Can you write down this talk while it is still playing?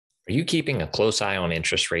Are you keeping a close eye on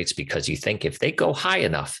interest rates because you think if they go high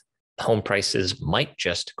enough, home prices might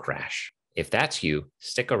just crash? If that's you,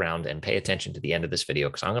 stick around and pay attention to the end of this video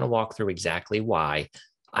because I'm going to walk through exactly why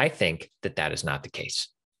I think that that is not the case.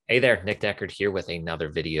 Hey there, Nick Deckard here with another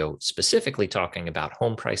video specifically talking about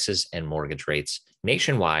home prices and mortgage rates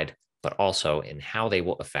nationwide, but also in how they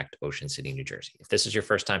will affect Ocean City, New Jersey. If this is your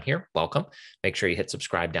first time here, welcome. Make sure you hit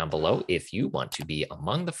subscribe down below if you want to be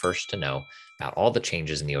among the first to know about all the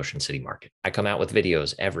changes in the Ocean City market. I come out with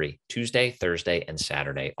videos every Tuesday, Thursday, and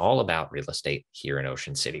Saturday, all about real estate here in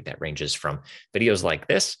Ocean City. That ranges from videos like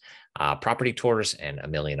this, property tours, and a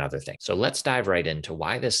million other things. So let's dive right into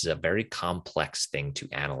why this is a very complex thing to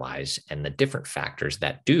analyze and the different factors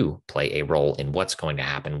that do play a role in what's going to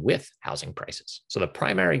happen with housing prices. So the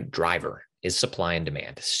primary driver is supply and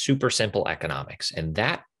demand, super simple economics. And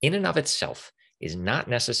that in and of itself is not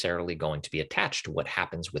necessarily going to be attached to what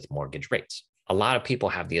happens with mortgage rates. A lot of people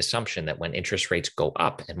have the assumption that when interest rates go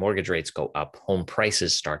up and mortgage rates go up, home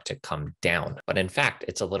prices start to come down. But in fact,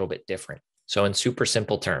 it's a little bit different. So in super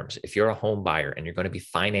simple terms, if you're a home buyer and you're going to be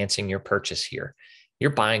financing your purchase here,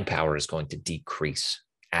 your buying power is going to decrease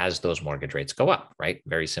as those mortgage rates go up, right?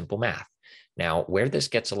 Very simple math. Now, where this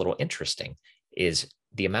gets a little interesting is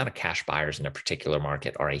the amount of cash buyers in a particular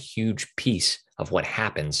market are a huge piece of what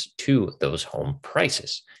happens to those home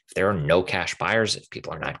prices. If there are no cash buyers, if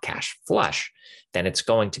people are not cash flush, then it's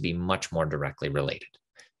going to be much more directly related.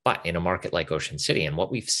 But in a market like Ocean City, and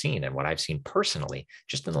what we've seen and what I've seen personally,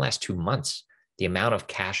 just in the last 2 months, the amount of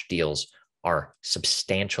cash deals are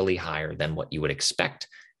substantially higher than what you would expect,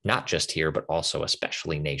 not just here, but also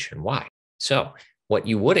especially nationwide. So what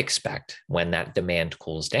you would expect when that demand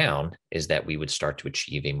cools down is that we would start to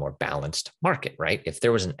achieve a more balanced market, right? If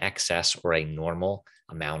there was an excess or a normal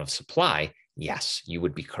amount of supply, yes, you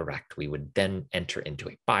would be correct. We would then enter into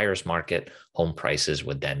a buyer's market. Home prices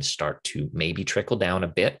would then start to maybe trickle down a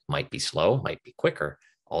bit, might be slow, might be quicker,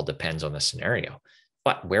 all depends on the scenario.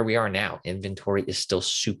 But where we are now, inventory is still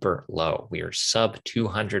super low. We are sub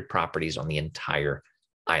 200 properties on the entire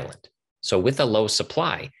island. So with a low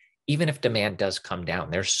supply, even if demand does come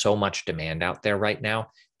down, there's so much demand out there right now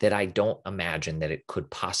that I don't imagine that it could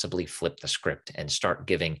possibly flip the script and start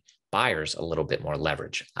giving buyers a little bit more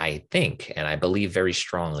leverage. I think, and I believe very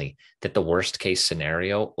strongly, that the worst case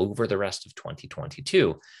scenario over the rest of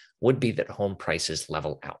 2022 would be that home prices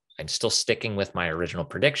level out. I'm still sticking with my original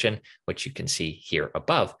prediction, which you can see here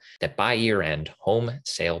above, that by year end, home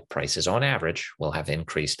sale prices on average will have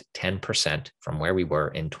increased 10% from where we were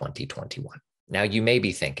in 2021. Now, you may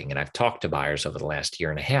be thinking, and I've talked to buyers over the last year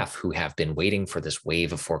and a half who have been waiting for this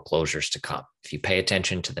wave of foreclosures to come. If you pay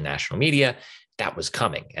attention to the national media, that was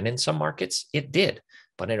coming. And in some markets, it did.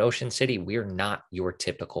 But in Ocean City, we're not your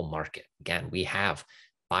typical market. Again, we have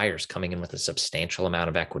buyers coming in with a substantial amount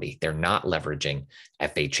of equity. They're not leveraging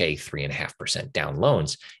FHA 3.5% down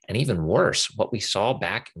loans. And even worse, what we saw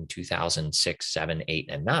back in 2006, 7, 8,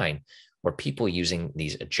 and 9 were people using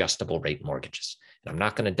these adjustable rate mortgages. And I'm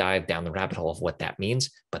not going to dive down the rabbit hole of what that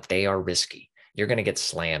means, but they are risky. You're going to get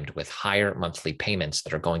slammed with higher monthly payments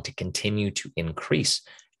that are going to continue to increase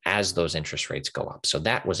as those interest rates go up. So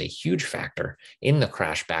that was a huge factor in the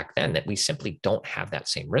crash back then that we simply don't have that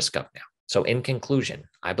same risk of now. So in conclusion,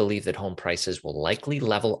 I believe that home prices will likely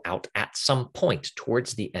level out at some point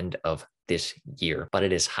towards the end of this year, but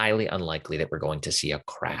it is highly unlikely that we're going to see a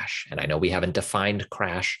crash. And I know we haven't defined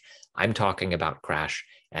crash. I'm talking about crash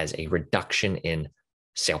as a reduction in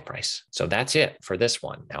sale price. So that's it for this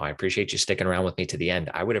one. Now, I appreciate you sticking around with me to the end.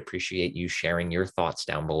 I would appreciate you sharing your thoughts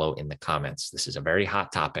down below in the comments. This is a very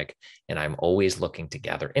hot topic, and I'm always looking to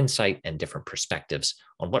gather insight and different perspectives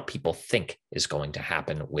on what people think is going to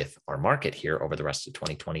happen with our market here over the rest of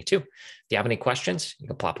 2022. If you have any questions, you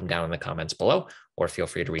can plop them down in the comments below, or feel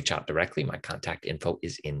free to reach out directly. My contact info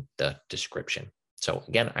is in the description. So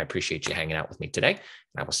again, I appreciate you hanging out with me today, and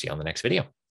I will see you on the next video.